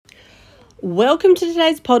Welcome to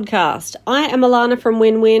today's podcast. I am Alana from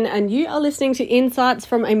Win-Win and you are listening to Insights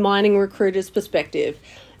from a Mining Recruiter's Perspective.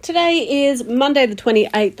 Today is Monday the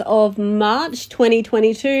 28th of March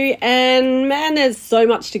 2022 and man, there's so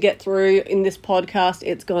much to get through in this podcast.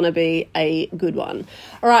 It's going to be a good one.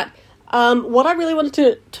 All right. What I really wanted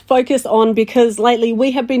to focus on, because lately we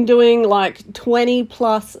have been doing like 20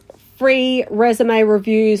 plus free resume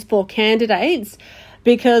reviews for candidates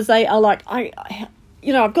because they are like,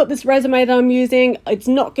 I've got this resume that I'm using. It's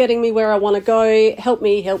not getting me where I want to go. Help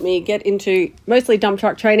me get into mostly dump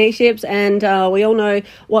truck traineeships. And we all know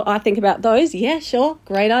what I think about those. Yeah, sure.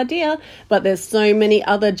 Great idea. But there's so many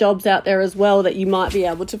other jobs out there as well that you might be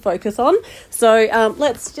able to focus on. So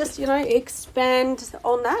let's just, expand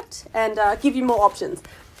on that and give you more options.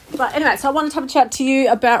 But anyway, so I wanted to have a chat to you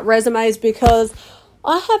about resumes because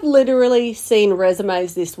I have literally seen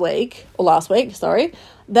resumes last week,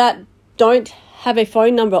 that don't have a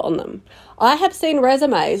phone number on them. I have seen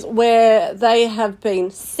resumes where they have been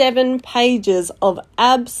 7 pages of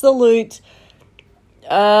absolute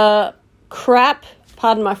crap,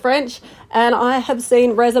 pardon my French, and I have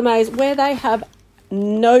seen resumes where they have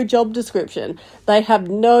no job description, they have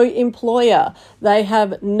no employer, they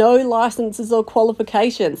have no licenses or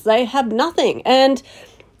qualifications, they have nothing. And,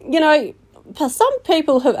 some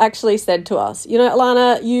people have actually said to us,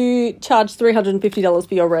 Alana, you charge $350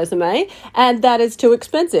 for your resume and that is too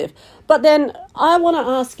expensive. But then I want to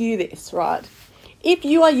ask you this, right? If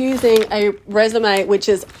you are using a resume which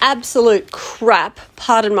is absolute crap,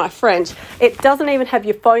 pardon my French, it doesn't even have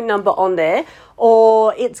your phone number on there,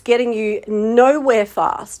 or it's getting you nowhere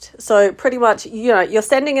fast. So pretty much, you're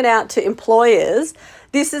sending it out to employers.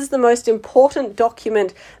 This is the most important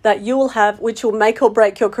document that you will have, which will make or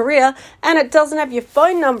break your career, and it doesn't have your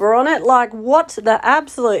phone number on it. Like, what the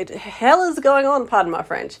absolute hell is going on? Pardon my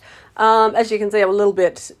French. As you can see, I'm a little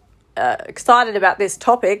bit excited about this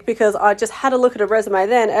topic because I just had a look at a resume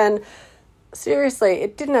then, and seriously,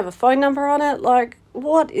 it didn't have a phone number on it. Like,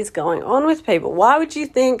 what is going on with people? Why would you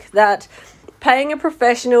think that paying a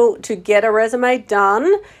professional to get a resume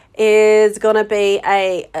done is going to be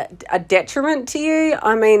a detriment to you?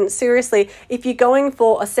 I mean, seriously, if you're going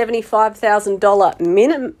for a $75,000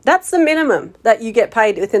 minimum, that's the minimum that you get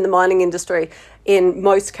paid within the mining industry in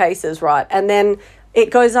most cases, right? And then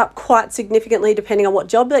it goes up quite significantly depending on what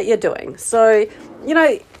job that you're doing. So,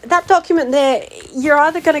 that document there, you're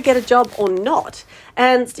either going to get a job or not.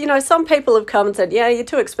 And, some people have come and said, yeah, you're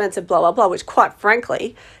too expensive, blah, blah, blah, which quite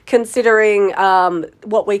frankly, considering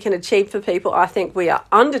what we can achieve for people, I think we are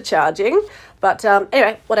undercharging. But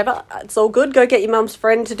anyway, whatever, it's all good. Go get your mum's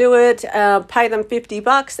friend to do it, pay them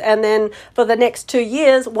 $50, and then for the next 2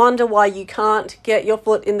 years, wonder why you can't get your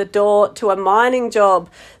foot in the door to a mining job.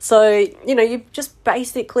 So, you've just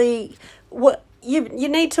basically... You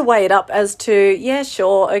need to weigh it up as to, yeah,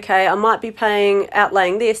 sure, okay, I might be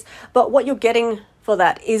outlaying this, but what you're getting for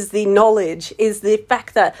that is the knowledge, is the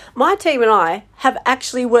fact that my team and I have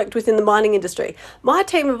actually worked within the mining industry. My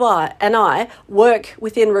team and I work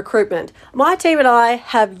within recruitment. My team and I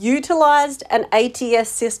have utilised an ATS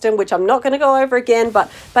system, which I'm not going to go over again,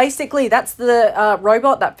 but basically that's the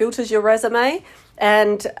robot that filters your resume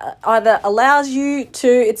and either allows you to,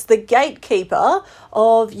 it's the gatekeeper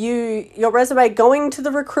of your resume going to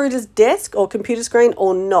the recruiter's desk or computer screen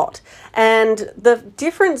or not. And the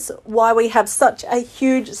difference why we have such a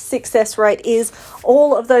huge success rate is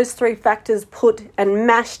all of those 3 factors put and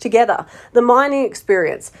mashed together. The mining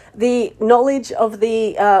experience, the knowledge of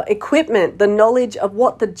the equipment, the knowledge of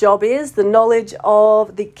what the job is, the knowledge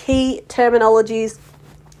of the key terminologies,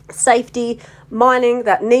 safety, mining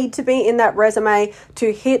that need to be in that resume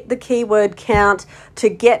to hit the keyword count, to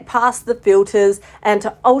get past the filters, and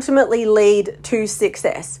to ultimately lead to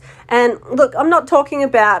success. And look, I'm not talking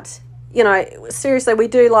about, seriously, we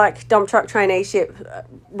do like dump truck traineeship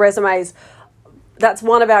resumes. That's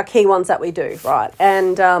one of our key ones that we do, right?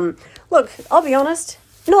 And look, I'll be honest,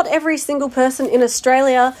 not every single person in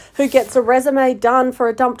Australia who gets a resume done for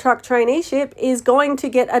a dump truck traineeship is going to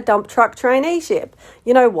get a dump truck traineeship.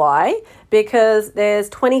 You know why? Because there's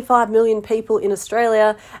 25 million people in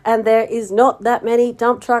Australia and there is not that many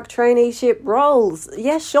dump truck traineeship roles.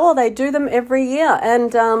 Yeah, sure, they do them every year.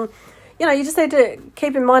 And, you just need to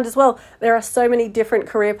keep in mind as well, there are so many different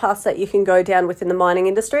career paths that you can go down within the mining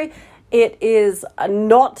industry. It is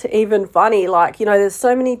not even funny. There's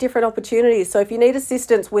so many different opportunities. So if you need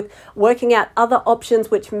assistance with working out other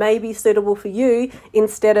options which may be suitable for you,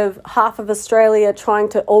 instead of half of Australia trying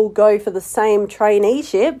to all go for the same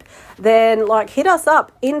traineeship, then hit us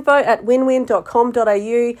up,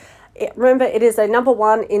 info@winwin.com.au. Remember, it is a number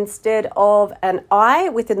one instead of an I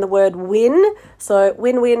within the word win. So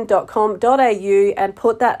winwin.com.au, and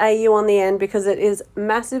put that AU on the end because it is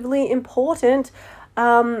massively important.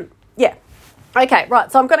 Okay, right.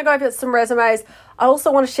 So I'm going to go over some resumes. I also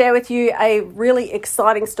want to share with you a really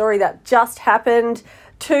exciting story that just happened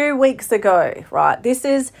 2 weeks ago, right?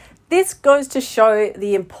 This goes to show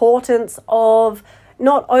the importance of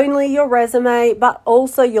not only your resume, but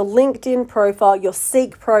also your LinkedIn profile, your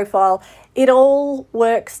Seek profile. It all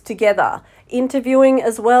works together. Interviewing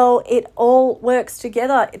as well, it all works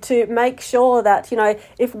together to make sure that,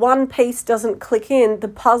 if one piece doesn't click in, the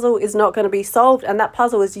puzzle is not going to be solved, and that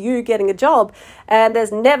puzzle is you getting a job. And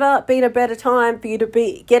there's never been a better time for you to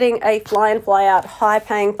be getting a fly-in, fly-out,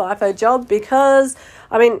 high-paying FIFO job because,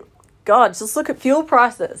 just look at fuel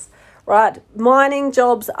prices. Right, mining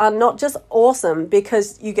jobs are not just awesome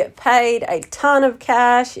because you get paid a ton of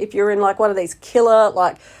cash if you're in one of these killer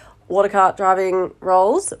water cart driving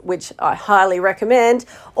roles, which I highly recommend,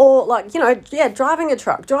 or driving a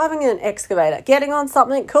truck, driving an excavator, getting on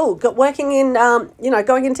something cool, working in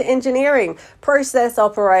going into engineering, process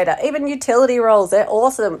operator, even utility roles. They're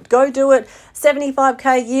awesome. Go do it. 75k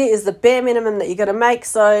a year is the bare minimum that you're going to make.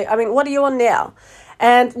 So what are you on now?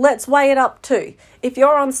 And let's weigh it up too. If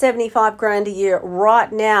you're on 75 grand a year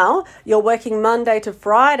right now, you're working Monday to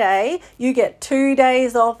Friday, you get 2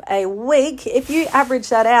 days off a week. If you average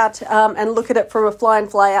that out and look at it from a fly-in,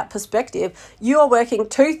 fly-out perspective, you are working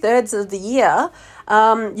 2/3 of the year.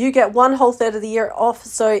 You get 1 whole third of the year off.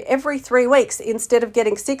 So every 3 weeks, instead of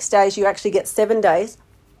getting 6 days, you actually get 7 days.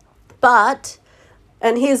 But,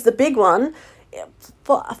 and here's the big one,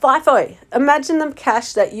 for FIFO, imagine the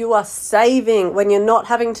cash that you are saving when you're not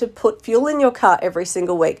having to put fuel in your car every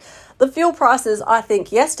single week. The fuel prices, I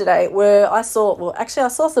think yesterday I saw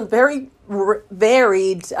some very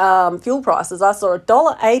varied fuel prices. I saw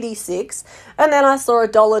 $1.86 and then I saw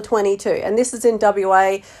 $1.22. And this is in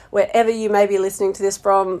WA, wherever you may be listening to this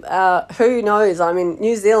from. Who knows?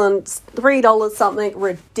 New Zealand, $3 something,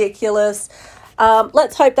 ridiculous.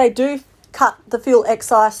 Let's hope they do cut the fuel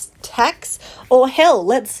excise tax, or hell,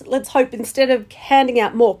 let's hope instead of handing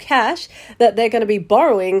out more cash that they're going to be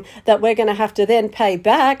borrowing, that we're going to have to then pay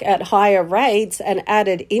back at higher rates and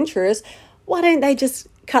added interest. Why don't they just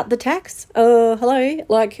cut the tax?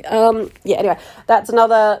 Anyway, that's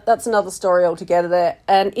another story altogether there.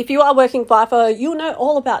 And if you are working FIFO, you'll know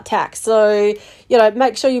all about tax. So,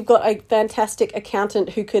 make sure you've got a fantastic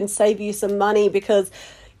accountant who can save you some money, because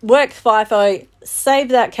work FIFO, save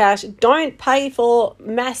that cash, don't pay for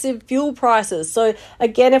massive fuel prices. So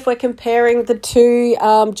again, if we're comparing the two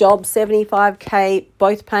jobs, 75k,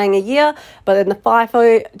 both paying a year, but in the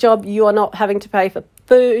FIFO job, you are not having to pay for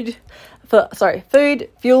food,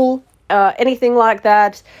 fuel, anything like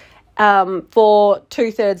that, for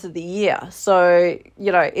 2/3 of the year. So,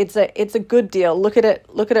 it's a good deal. Look at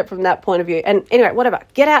it from that point of view. And anyway, whatever,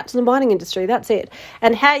 get out to the mining industry. That's it.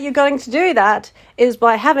 And how you're going to do that is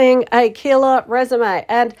by having a killer resume.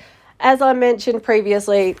 And as I mentioned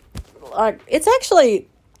previously, it's actually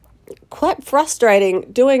quite frustrating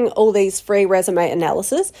doing all these free resume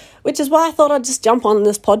analysis, which is why I thought I'd just jump on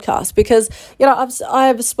this podcast, because,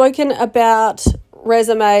 I've spoken about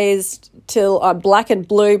resumes till I'm black and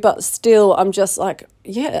blue, but still I'm just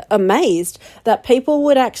amazed that people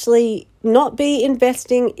would actually not be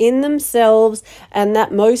investing in themselves and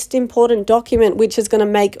that most important document, which is going to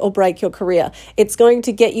make or break your career. It's going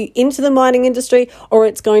to get you into the mining industry, or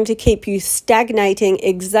it's going to keep you stagnating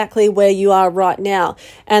exactly where you are right now.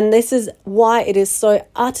 And this is why it is so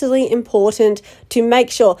utterly important to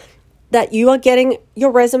make sure that you are getting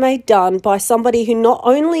your resume done by somebody who not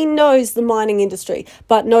only knows the mining industry,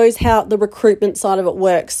 but knows how the recruitment side of it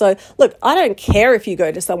works. So look, I don't care if you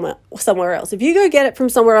go to somewhere else. If you go get it from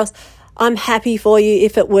somewhere else, I'm happy for you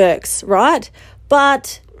if it works, right?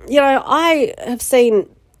 But, I have seen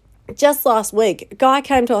just last week, a guy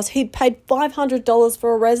came to us, he'd paid $500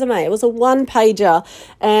 for a resume. It was a 1-pager,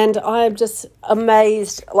 and I'm just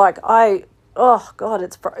amazed.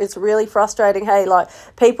 It's really frustrating. Hey,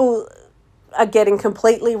 people are getting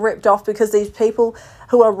completely ripped off because these people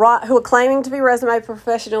who are claiming to be resume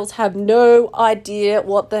professionals have no idea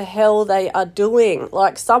what the hell they are doing.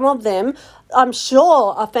 Some of them, I'm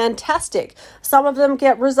sure, are fantastic. Some of them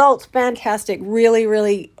get results fantastic, really,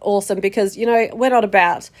 really awesome, because, we're not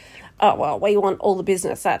about, we want all the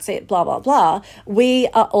business, that's it, blah, blah, blah. We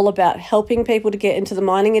are all about helping people to get into the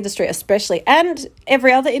mining industry, especially, and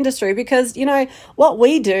every other industry, because, what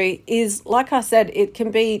we do is, like I said, it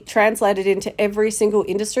can be translated into every single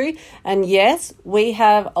industry. And yes, we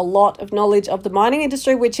have a lot of knowledge of the mining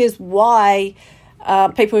industry, which is why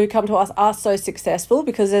people who come to us are so successful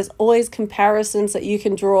because there's always comparisons that you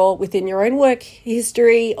can draw within your own work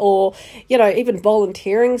history or, even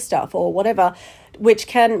volunteering stuff or whatever, which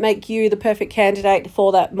can make you the perfect candidate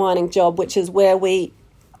for that mining job, which is where we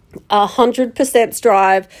 100%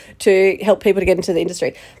 strive to help people to get into the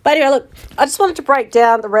industry. But anyway, look, I just wanted to break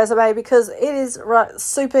down the resume because it is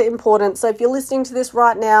super important. So if you're listening to this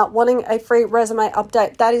right now, wanting a free resume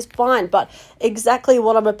update, that is fine. But exactly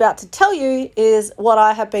what I'm about to tell you is what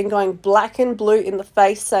I have been going black and blue in the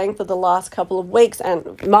face saying for the last couple of weeks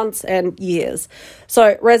and months and years.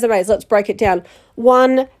 So resumes, let's break it down.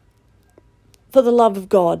 One, for the love of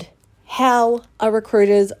God, how are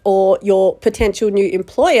recruiters or your potential new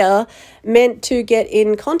employer meant to get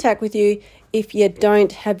in contact with you if you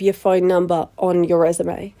don't have your phone number on your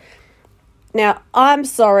resume? Now, I'm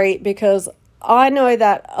sorry because I know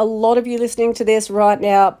that a lot of you listening to this right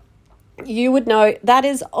now, you would know that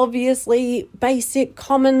is obviously basic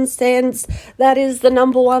common sense. That is the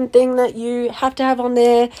number one thing that you have to have on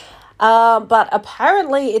there. But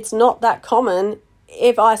apparently it's not that common.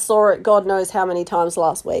 If I saw it, God knows how many times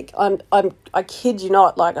last week. I kid you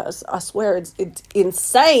not. Like I swear, it's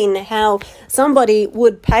insane how somebody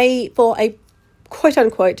would pay for a quote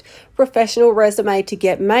unquote professional resume to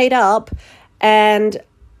get made up, and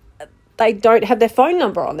they don't have their phone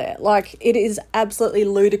number on there. Like, it is absolutely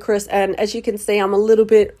ludicrous. And as you can see, I'm a little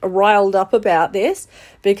bit riled up about this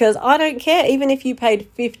because I don't care. Even if you paid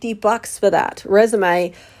 $50 for that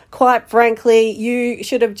resume, quite frankly, you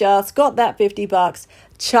should have just got that $50,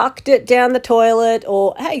 chucked it down the toilet,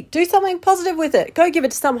 or hey, do something positive with it. Go give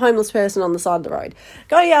it to some homeless person on the side of the road.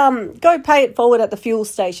 Go pay it forward at the fuel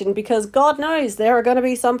station, because God knows there are going to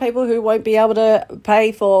be some people who won't be able to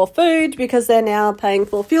pay for food because they're now paying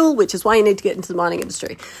for fuel, which is why you need to get into the mining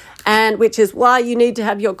industry. And which is why you need to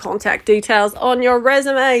have your contact details on your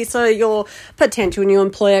resume so your potential new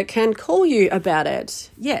employer can call you about it.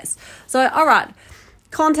 Yes. So, all right.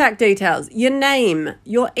 Contact details, your name,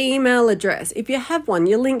 your email address, if you have one,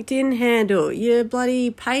 your LinkedIn handle, your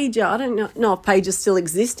bloody pager. I don't know if pagers still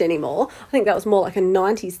exist anymore. I think that was more like a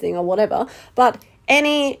 90s thing or whatever. But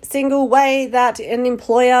any single way that an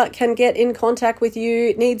employer can get in contact with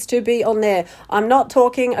you needs to be on there. I'm not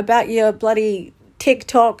talking about your bloody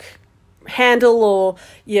TikTok handle or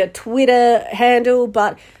your Twitter handle,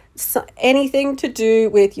 but anything to do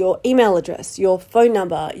with your email address, your phone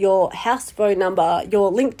number, your house phone number,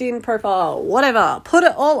 your LinkedIn profile, whatever. Put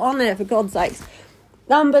it all on there, for God's sakes.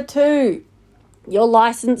 Number 2, your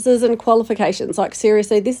licenses and qualifications. Like,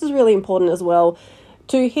 seriously, this is really important as well.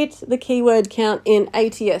 To hit the keyword count in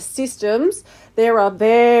ATS systems, there are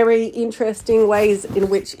very interesting ways in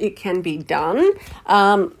which it can be done,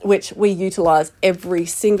 which we utilise every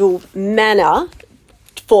single manner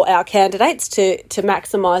for our candidates to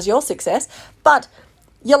maximise your success. But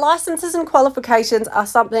your licenses and qualifications are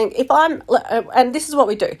something, and this is what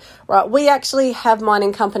we do, right? We actually have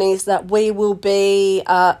mining companies that we will be,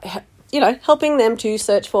 helping them to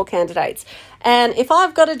search for candidates. And if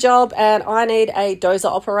I've got a job and I need a dozer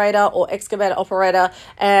operator or excavator operator,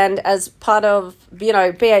 and as part of,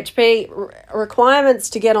 BHP requirements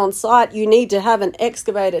to get on site, you need to have an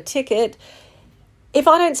excavator ticket. If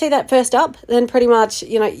I don't see that first up, then pretty much,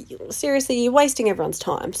 seriously, you're wasting everyone's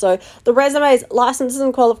time. So the resumes, licenses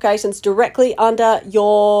and qualifications directly under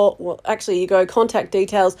you go contact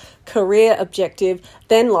details, career objective,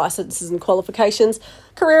 then licenses and qualifications.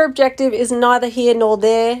 Career objective is neither here nor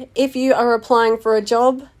there. If you are applying for a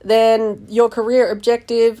job, then your career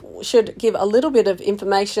objective should give a little bit of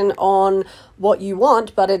information on what you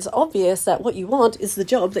want, but it's obvious that what you want is the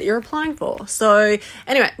job that you're applying for. So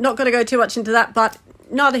anyway, not going to go too much into that, but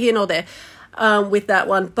neither here nor there with that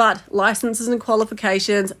one. But licenses and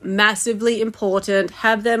qualifications, massively important.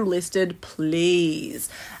 Have them listed, please.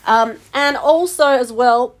 And also as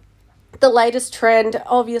well, the latest trend,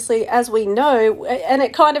 obviously, as we know, and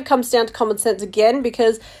it kind of comes down to common sense again,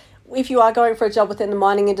 because if you are going for a job within the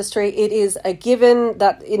mining industry, it is a given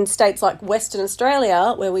that in states like Western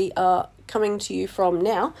Australia, where we are coming to you from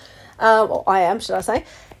now, or I am, should I say,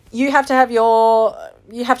 you have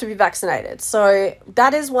to be vaccinated. So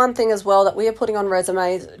that is one thing as well that we are putting on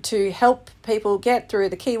resumes to help people get through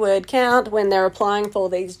the keyword count when they're applying for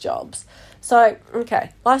these jobs. So,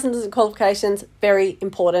 okay, licenses and qualifications, very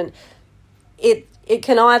important. It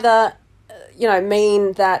can either,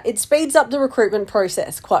 mean that it speeds up the recruitment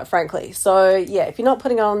process, quite frankly. So, yeah, if you're not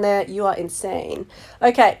putting it on there, you are insane.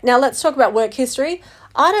 Okay, now let's talk about work history.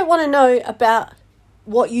 I don't want to know about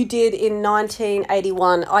what you did in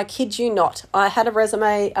 1981. I kid you not. I had a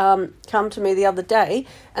resume come to me the other day,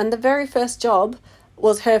 and the very first job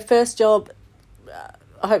was her first job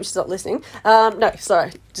I hope she's not listening. No,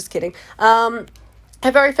 sorry, just kidding.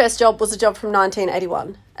 Her very first job was a job from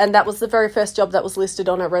 1981, and that was the very first job that was listed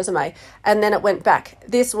on her resume, and then it went back.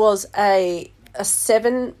 This was a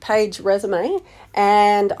 7-page resume,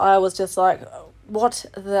 and I was just like, what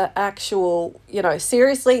the actual,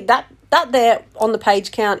 seriously, that there on the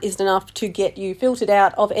page count isn't enough to get you filtered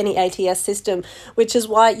out of any ATS system, which is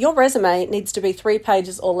why your resume needs to be 3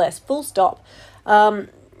 pages or less, full stop.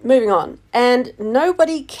 Moving on. And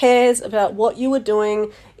nobody cares about what you were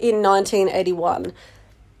doing in 1981.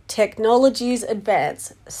 Technologies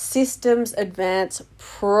advance, systems advance,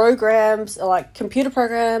 programs like computer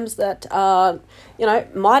programs that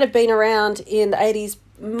might have been around in the 80s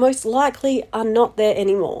most likely are not there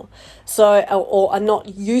anymore. So, or are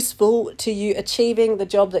not useful to you achieving the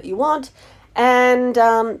job that you want. And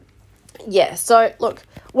so look,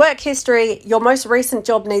 work history, your most recent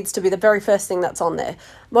job needs to be the very first thing that's on there.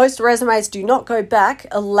 Most resumes do not go back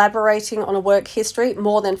elaborating on a work history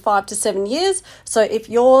more than 5 to 7 years. So if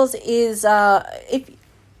yours is,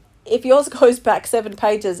 if yours goes back 7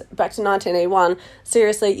 pages back to 1981,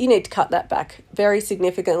 seriously, you need to cut that back very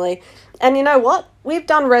significantly. And you know what? We've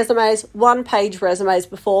done resumes, 1-page resumes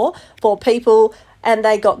before for people, and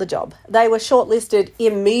they got the job. They were shortlisted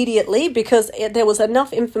immediately because there was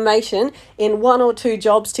enough information in 1 or 2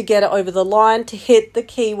 jobs to get it over the line, to hit the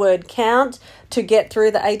keyword count, to get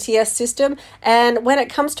through the ATS system. And when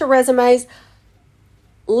it comes to resumes,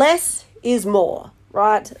 less is more,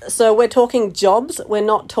 right? So we're talking jobs. We're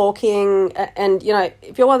not talking, and,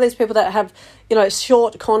 if you're one of these people that have,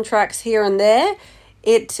 short contracts here and there,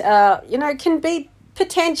 it, can be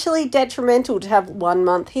potentially detrimental to have 1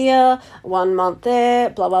 month here, 1 month there,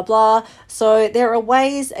 blah, blah, blah. So there are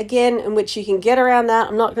ways, again, in which you can get around that.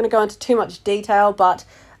 I'm not going to go into too much detail, but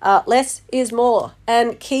less is more,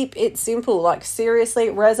 and keep it simple. Like, seriously,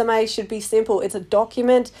 resume should be simple. It's a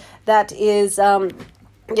document that is,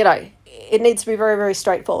 it needs to be very, very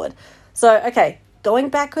straightforward. So, okay, going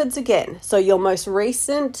backwards again. So your most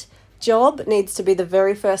recent job needs to be the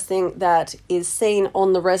very first thing that is seen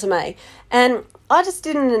on the resume. And I just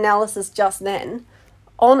did an analysis just then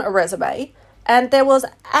on a resume, and there was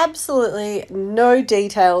absolutely no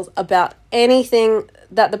details about anything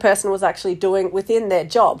that the person was actually doing within their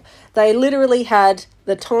job. They literally had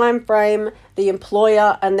the time frame, the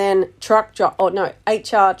employer, and then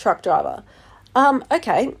HR truck driver.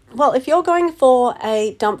 Okay, well, if you're going for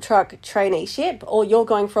a dump truck traineeship or you're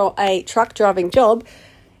going for a truck driving job,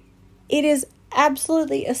 it is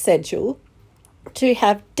absolutely essential to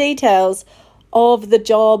have details of the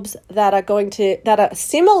jobs that are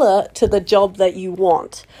similar to the job that you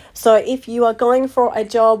want. So if you are going for a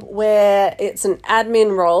job where it's an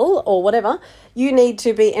admin role or whatever, you need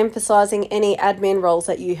to be emphasizing any admin roles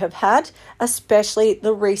that you have had, especially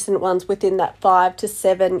the recent ones within that 5 to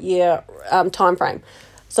 7 year time frame.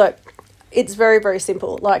 So it's very, very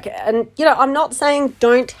simple. I'm not saying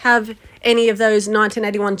don't have any of those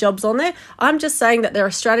 1981 jobs on there. I'm just saying that there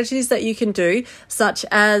are strategies that you can do, such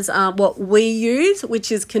as what we use,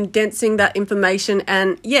 which is condensing that information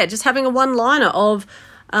and, just having a one-liner of,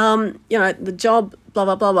 the job, blah,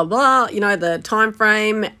 blah, blah, blah, blah, the time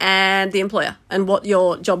frame and the employer and what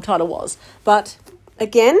your job title was. But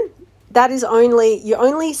again, you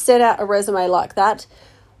only set out a resume like that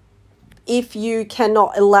if you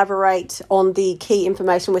cannot elaborate on the key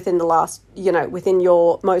information within within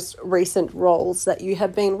your most recent roles that you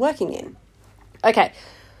have been working in. Okay,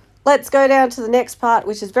 let's go down to the next part,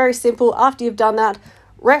 which is very simple. After you've done that,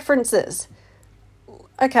 references.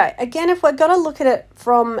 Okay, again, if we're going to look at it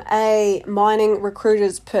from a mining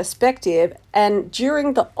recruiter's perspective and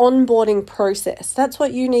during the onboarding process, that's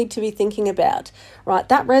what you need to be thinking about, right?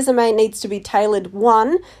 That resume needs to be tailored,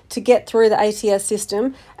 1, to get through the ATS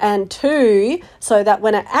system, and 2, so that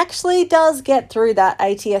when it actually does get through that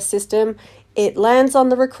ATS system, it lands on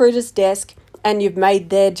the recruiter's desk and you've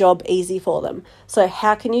made their job easy for them. So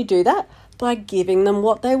how can you do that? By giving them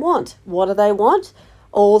what they want. What do they want?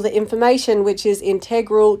 All the information which is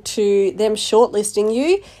integral to them shortlisting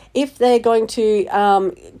you. If they're going to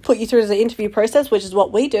put you through the interview process, which is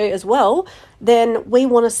what we do as well, then we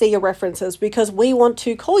want to see your references, because we want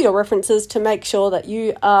to call your references to make sure that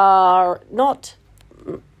you are not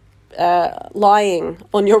lying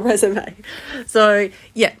on your resume. So,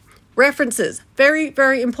 references, very,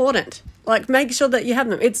 very important. Like, make sure that you have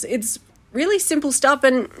them. It's really simple stuff,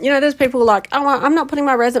 and, there's people like, oh, I'm not putting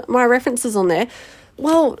my references on there.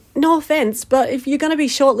 Well, no offense, but if you're going to be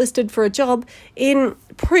shortlisted for a job, in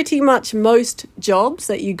pretty much most jobs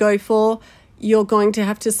that you go for, you're going to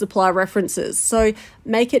have to supply references. So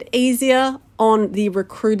make it easier on the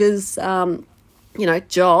recruiter's,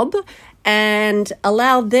 job, and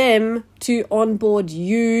allow them to onboard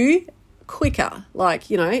you quicker. Like,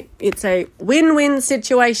 it's a win-win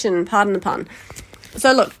situation, pardon the pun.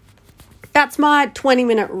 So look, that's my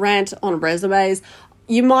 20-minute rant on resumes.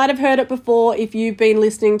 You might have heard it before if you've been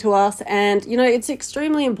listening to us, and, it's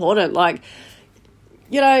extremely important. Like,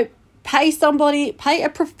 pay a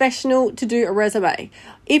professional to do a resume.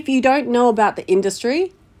 If you don't know about the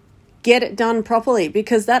industry, get it done properly,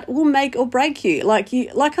 because that will make or break you. Like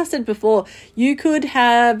I said before, you could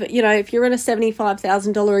have, if you're in a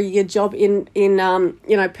 $75,000 a year job in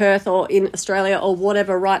Perth or in Australia or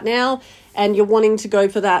whatever right now, and you're wanting to go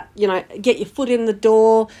for that, get your foot in the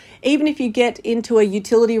door. Even if you get into a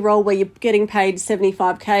utility role where you're getting paid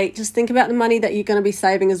 $75K, just think about the money that you're going to be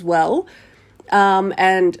saving as well.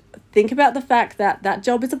 And think about the fact that that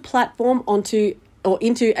job is a platform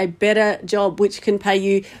into a better job, which can pay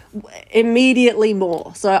you immediately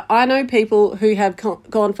more. So I know people who have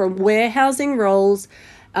gone from warehousing roles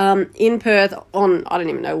in Perth on, I don't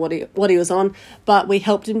even know what he was on, but we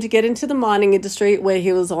helped him to get into the mining industry where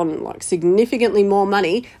he was on like significantly more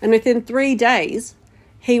money. And within 3 days,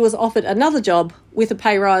 he was offered another job with a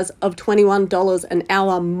pay rise of $21 an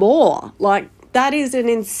hour more. Like, that is an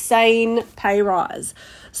insane pay rise.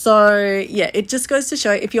 So yeah, it just goes to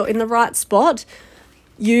show, if you're in the right spot,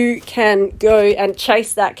 you can go and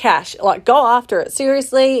chase that cash. Like, go after it.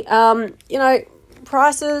 Seriously,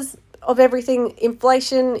 prices of everything,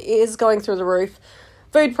 inflation is going through the roof.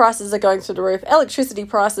 Food prices are going through the roof. Electricity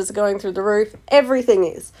prices are going through the roof. Everything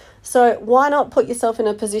is. So why not put yourself in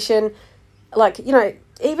a position, like,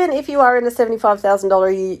 even if you are in a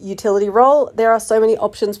 $75,000 utility role, there are so many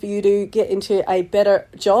options for you to get into a better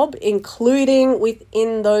job, including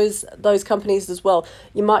within those companies as well.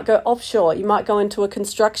 You might go offshore. You might go into a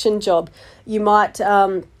construction job. You might,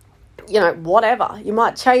 whatever. You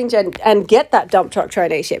might change and get that dump truck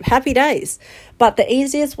traineeship. Happy days. But the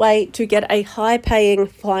easiest way to get a high-paying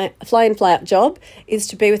fly-in, fly-out job is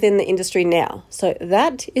to be within the industry now. So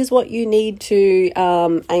that is what you need to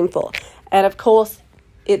aim for. And of course,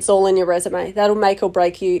 it's all in your resume. That'll make or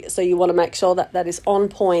break you. So you want to make sure that is on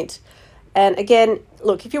point. And again,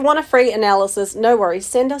 look, if you want a free analysis, no worries.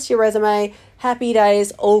 Send us your resume. Happy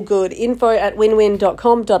days, all good.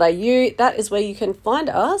 info@winwin.com.au. That is where you can find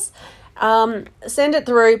us. Send it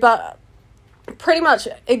through. But pretty much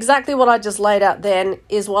exactly what I just laid out then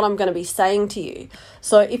is what I'm going to be saying to you.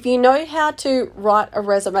 So if you know how to write a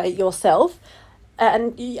resume yourself,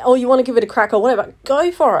 or you want to give it a crack or whatever,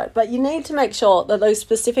 go for it. But you need to make sure that those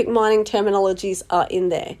specific mining terminologies are in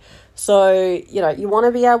there. So, you want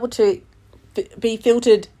to be able to be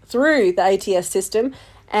filtered through the ATS system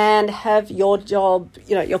and have your job,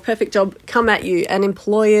 your perfect job come at you and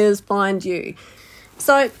employers find you.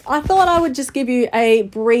 So I thought I would just give you a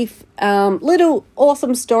brief little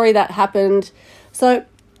awesome story that happened. So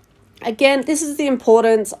again, this is the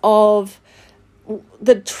importance of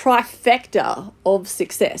the trifecta of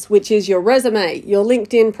success, which is your resume, your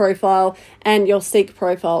LinkedIn profile, and your Seek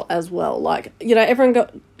profile as well. Like,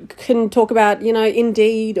 everyone can talk about,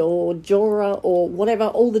 Indeed or Jora or whatever,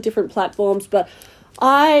 all the different platforms, but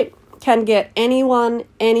I can get anyone,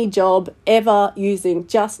 any job ever using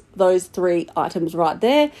just those 3 items right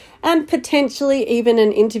there, and potentially even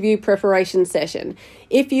an interview preparation session.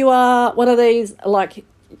 If you are one of these,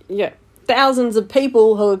 thousands of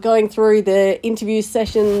people who are going through the interview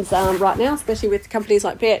sessions right now, especially with companies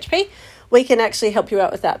like BHP, we can actually help you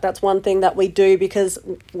out with that. That's one thing that we do because,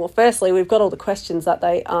 well, firstly, we've got all the questions that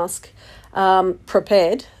they ask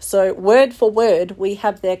prepared. So word for word, we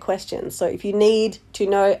have their questions. So if you need to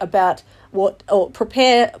know about what or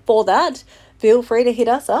prepare for that, feel free to hit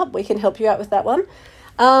us up. We can help you out with that one.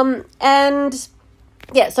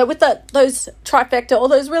 Yeah, so with those trifecta, or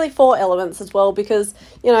those really 4 elements as well, because,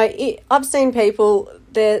 I've seen people,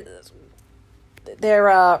 their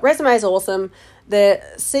resume is awesome, their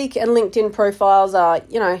Seek and LinkedIn profiles are,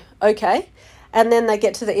 okay, and then they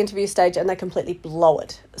get to the interview stage and they completely blow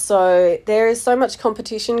it. So there is so much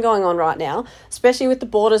competition going on right now, especially with the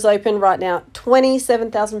borders open right now.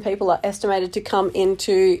 27,000 people are estimated to come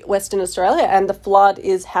into Western Australia, and the flood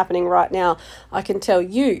is happening right now. I can tell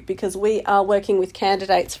you, because we are working with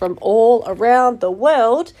candidates from all around the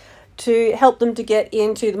world to help them to get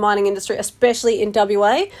into the mining industry, especially in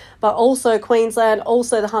WA, but also Queensland,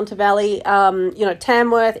 also the Hunter Valley,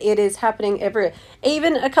 Tamworth. It is happening everywhere.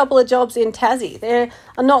 Even a couple of jobs in Tassie. There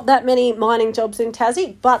are not that many mining jobs in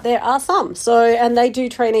Tassie, but there are some. So, and they do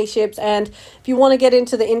traineeships. And if you want to get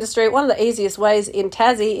into the industry, one of the easiest ways in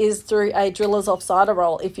Tassie is through a driller's offsider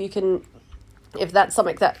role. If that's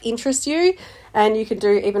something that interests you, and you can do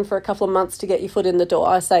even for a couple of months to get your foot in the door.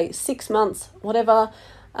 I say 6 months, whatever.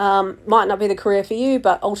 Might not be the career for you,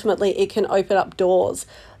 but ultimately it can open up doors.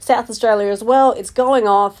 South Australia as well, it's going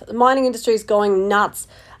off. The mining industry is going nuts.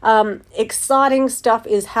 Exciting stuff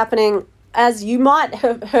is happening. As you might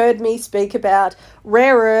have heard me speak about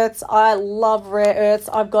rare earths, I love rare earths.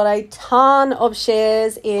 I've got a ton of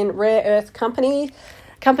shares in rare earth companies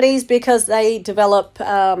because they develop,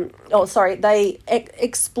 they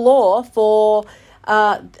explore for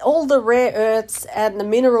all the rare earths and the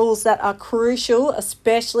minerals that are crucial,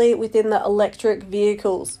 especially within the electric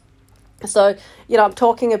vehicles. So, I'm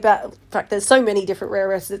talking about, in fact, there's so many different rare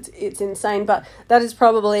earths, it's insane, but that is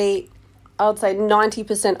probably, I would say,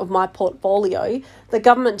 90% of my portfolio. The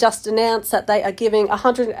government just announced that they are giving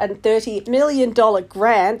 $130 million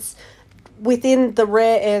grants within the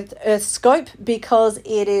rare earth scope because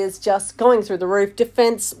it is just going through the roof.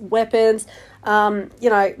 Defense weapons,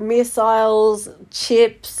 missiles,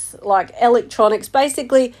 chips, like electronics,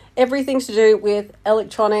 basically everything to do with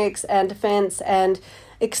electronics and defense and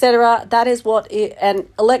etc. That is and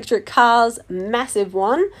electric cars, massive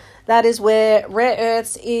one. That is where rare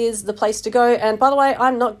earths is the place to go. And by the way,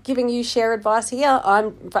 I'm not giving you share advice here.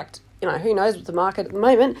 In fact, who knows with the market at the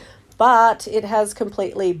moment, but it has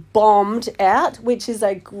completely bombed out, which is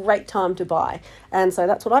a great time to buy. And so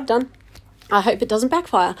that's what I've done. I hope it doesn't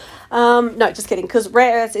backfire. No, just kidding, because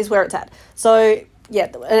rare earths is where it's at. So, yeah,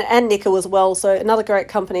 and nickel as well. So another great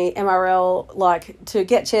company, MRL, like to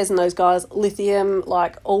get shares in those guys, lithium,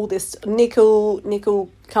 like all this nickel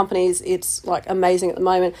companies, it's like amazing at the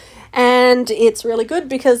moment. And it's really good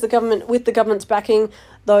because with the government's backing,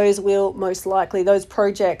 those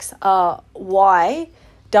projects are why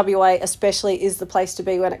WA especially is the place to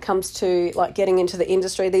be when it comes to like getting into the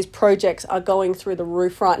industry. These projects are going through the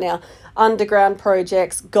roof right now. Underground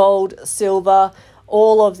projects, gold, silver,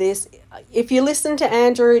 all of this. If you listen to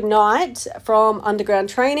Andrew Knight from Underground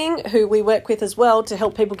Training, who we work with as well to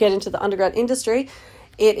help people get into the underground industry,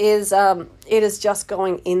 it is just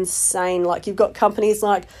going insane. Like you've got companies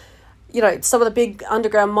like, some of the big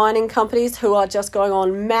underground mining companies who are just going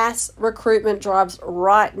on mass recruitment drives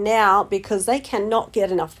right now because they cannot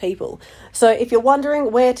get enough people. So if you're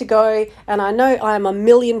wondering where to go, and I know I am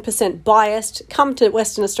 1,000,000% biased, come to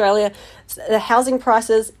Western Australia. The housing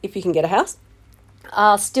prices, if you can get a house,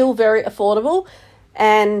 are still very affordable.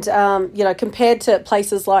 And, compared to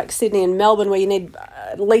places like Sydney and Melbourne where you need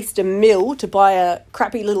at least $1 million to buy a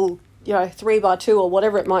crappy little, 3x2 or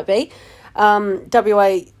whatever it might be,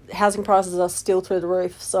 WA housing prices are still through the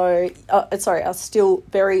roof. So, are still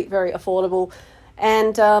very, very affordable.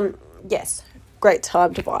 And, yes, great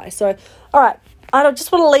time to buy. So, all right, I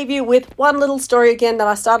just want to leave you with one little story again that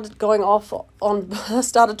I started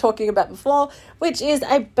talking about before, which is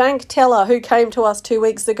a bank teller who came to us 2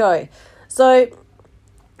 weeks ago. So,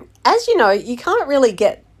 as you know, you can't really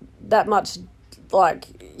get that much,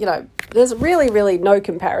 there's really, really no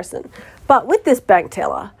comparison. But with this bank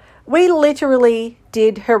teller, we literally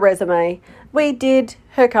did her resume, we did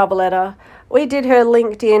her cover letter, we did her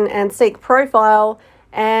LinkedIn and Seek profile,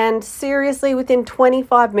 and seriously, within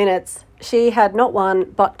 25 minutes, she had not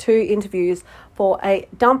one but 2 interviews for a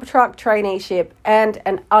dump truck traineeship and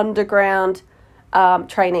an underground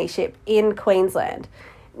traineeship in Queensland.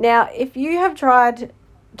 Now, if you have tried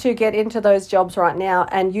to get into those jobs right now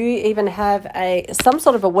and you even have some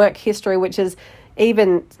sort of a work history which is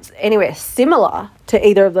even anywhere similar to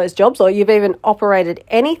either of those jobs, or you've even operated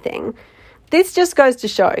anything, this just goes to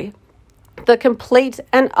show the complete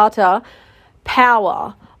and utter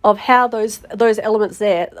power of how those elements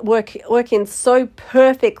there work in so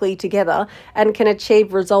perfectly together and can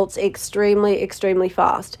achieve results extremely, extremely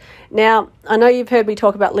fast. Now, I know you've heard me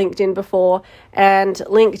talk about LinkedIn before, and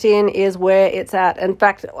LinkedIn is where it's at. In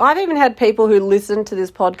fact, I've even had people who listen to this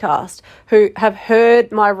podcast who have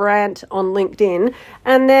heard my rant on LinkedIn,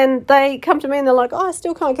 and then they come to me and they're like, I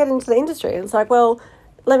still can't get into the industry. And it's like, well,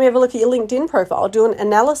 let me have a look at your LinkedIn profile. I'll do an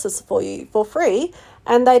analysis for you for free,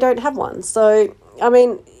 and they don't have one. So, I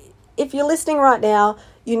mean, if you're listening right now,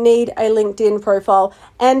 you need a LinkedIn profile.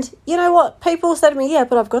 And you know what? People say to me, yeah,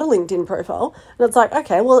 but I've got a LinkedIn profile. And it's like,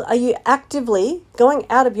 okay, well, are you actively going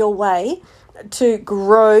out of your way to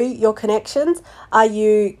grow your connections? Are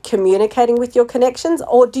you communicating with your connections?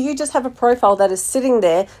 Or do you just have a profile that is sitting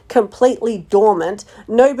there completely dormant?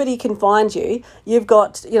 Nobody can find you. You've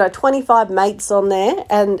got, 25 mates on there,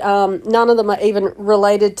 and none of them are even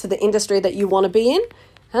related to the industry that you want to be in.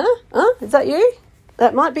 Huh? Is that you?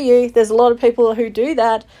 That might be you. There's a lot of people who do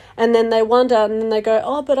that, and then they wonder, and then they go,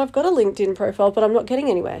 oh, but I've got a LinkedIn profile, but I'm not getting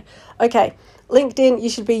anywhere. Okay, LinkedIn, you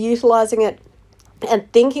should be utilizing it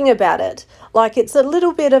and thinking about it, like it's a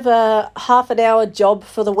little bit of a half an hour job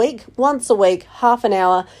for the week. Once a week, half an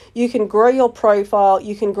hour, you can grow your profile,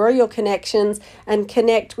 you can grow your connections and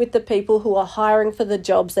connect with the people who are hiring for the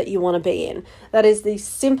jobs that you want to be in. That is the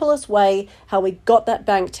simplest way how we got that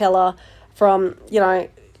bank teller from,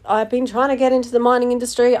 I've been trying to get into the mining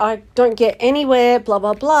industry, I don't get anywhere, blah,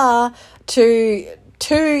 blah, blah, to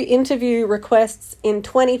 2 interview requests in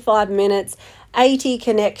 25 minutes, 80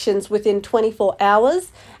 connections within 24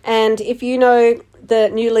 hours. And if you know the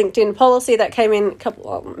new LinkedIn policy that came in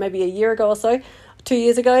maybe a year ago or so, 2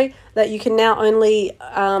 years ago, that you can now only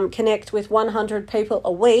connect with 100 people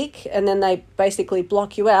a week, and then they basically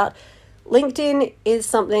block you out. LinkedIn is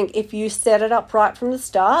something, if you set it up right from the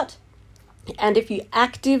start, and if you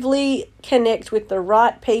actively connect with the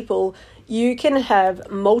right people, you can have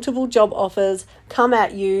multiple job offers come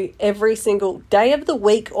at you every single day of the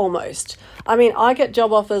week almost. I mean, I get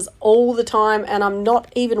job offers all the time, and I'm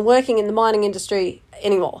not even working in the mining industry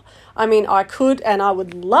anymore. I mean, I could and I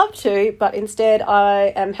would love to, but instead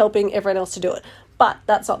I am helping everyone else to do it. But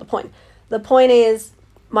that's not the point. The point is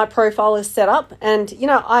my profile is set up, and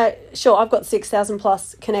I've got 6,000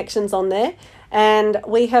 plus connections on there. And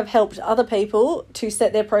we have helped other people to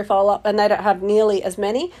set their profile up, and they don't have nearly as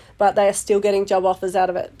many, but they are still getting job offers out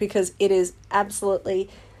of it, because it is absolutely,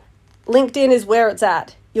 LinkedIn is where it's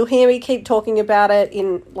at. You'll hear me keep talking about it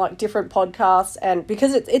in like different podcasts, and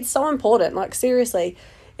because it's so important. Like seriously,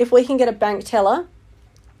 if we can get a bank teller,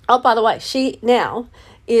 oh, by the way, she now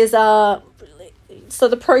is, so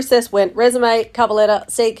the process went resume, cover letter,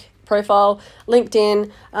 Seek, profile,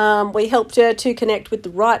 LinkedIn. We helped her to connect with the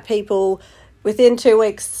right people. Within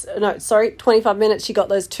 25 minutes, she got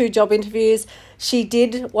those 2 job interviews. She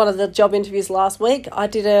did one of the job interviews last week. I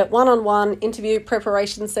did a one-on-one interview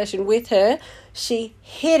preparation session with her. She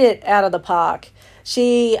hit it out of the park.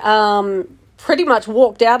 She pretty much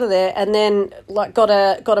walked out of there, and then got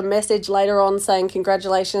a message later on saying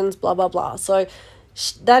congratulations, blah, blah, blah. So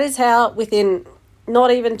that is how within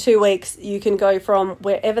not even 2 weeks, you can go from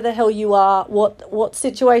wherever the hell you are, what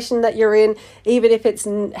situation that you're in, even if it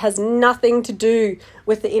has nothing to do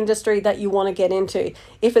with the industry that you want to get into.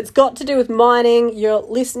 If it's got to do with mining, you're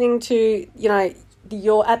listening to,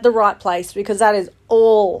 you're at the right place, because that is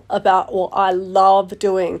all about what I love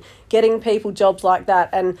doing, getting people jobs like that.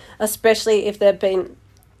 And especially if they've been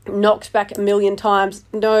knocked back a million times,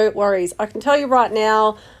 no worries. I can tell you right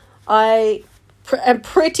now, I am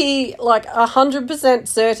pretty 100%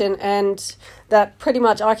 certain, and that pretty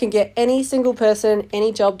much I can get any single person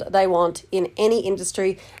any job that they want in any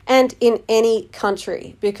industry and in any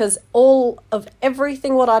country, because all of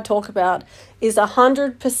everything what I talk about is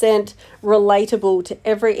 100% relatable to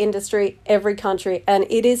every industry, every country, and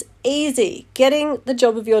it is easy. Getting the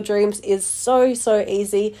job of your dreams is so, so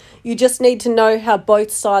easy. You just need to know how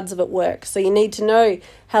both sides of it work. So you need to know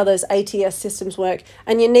how those ATS systems work,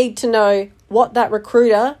 and you need to know what that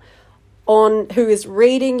recruiter who is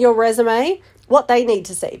reading your resume, what they need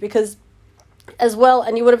to see. Because as well,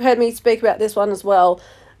 and you would have heard me speak about this one as well,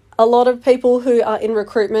 a lot of people who are in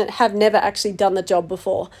recruitment have never actually done the job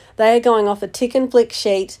before. They are going off a tick and flick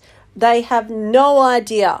sheet. They have no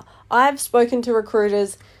idea. I've spoken to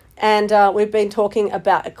recruiters, and we've been talking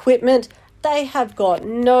about equipment. They have got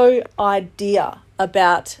no idea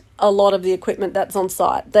about a lot of the equipment that's on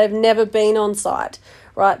site. They've never been on site,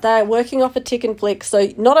 right? They're working off a tick and flick.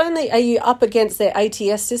 So not only are you up against their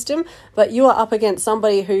ATS system, but you are up against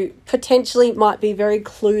somebody who potentially might be very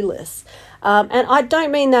clueless. And I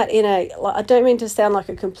don't mean that I don't mean to sound like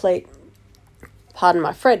a complete, pardon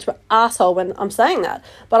my French, but asshole when I'm saying that.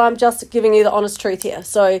 But I'm just giving you the honest truth here.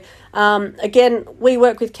 So again, we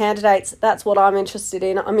work with candidates. That's what I'm interested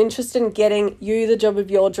in. I'm interested in getting you the job of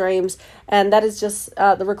your dreams. And that is just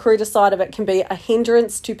the recruiter side of it can be a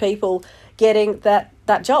hindrance to people getting that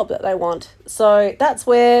job that they want. So that's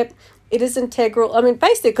where it is integral. I mean,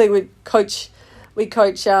 basically we coach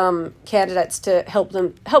candidates to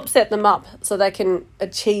help set them up so they can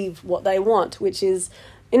achieve what they want, which is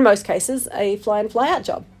in most cases a fly in, fly out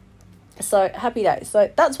job. So happy days.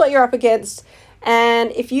 So that's what you're up against.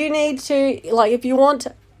 And if you need to, if you want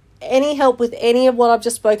any help with any of what I've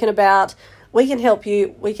just spoken about, we can help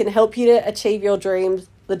you. We can help you to achieve your dreams,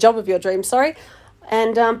 the job of your dreams, sorry.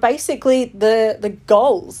 And basically the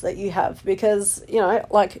goals that you have, because,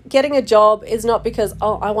 getting a job is not because,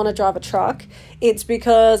 I want to drive a truck. It's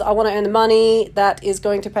because I want to earn the money that is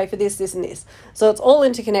going to pay for this, this, and this. So it's all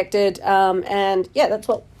interconnected. And yeah, that's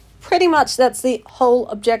the whole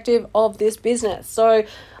objective of this business. So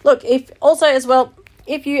look, if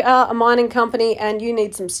you are a mining company and you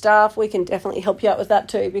need some staff, we can definitely help you out with that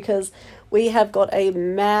too, because We have got a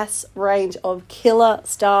mass range of killer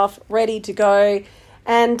stuff ready to go.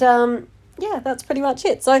 And that's pretty much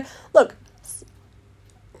it. So look,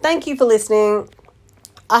 thank you for listening.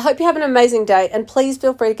 I hope you have an amazing day, and please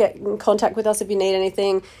feel free to get in contact with us if you need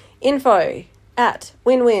anything.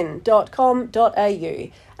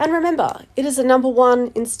 info@winwin.com.au. And remember, it is a number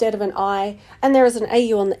 1 instead of an I, and there is an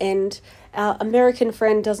AU on the end. Our American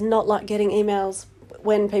friend does not like getting emails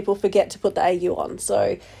when people forget to put the AU on.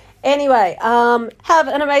 So anyway, have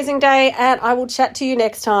an amazing day, and I will chat to you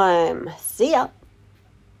next time. See ya.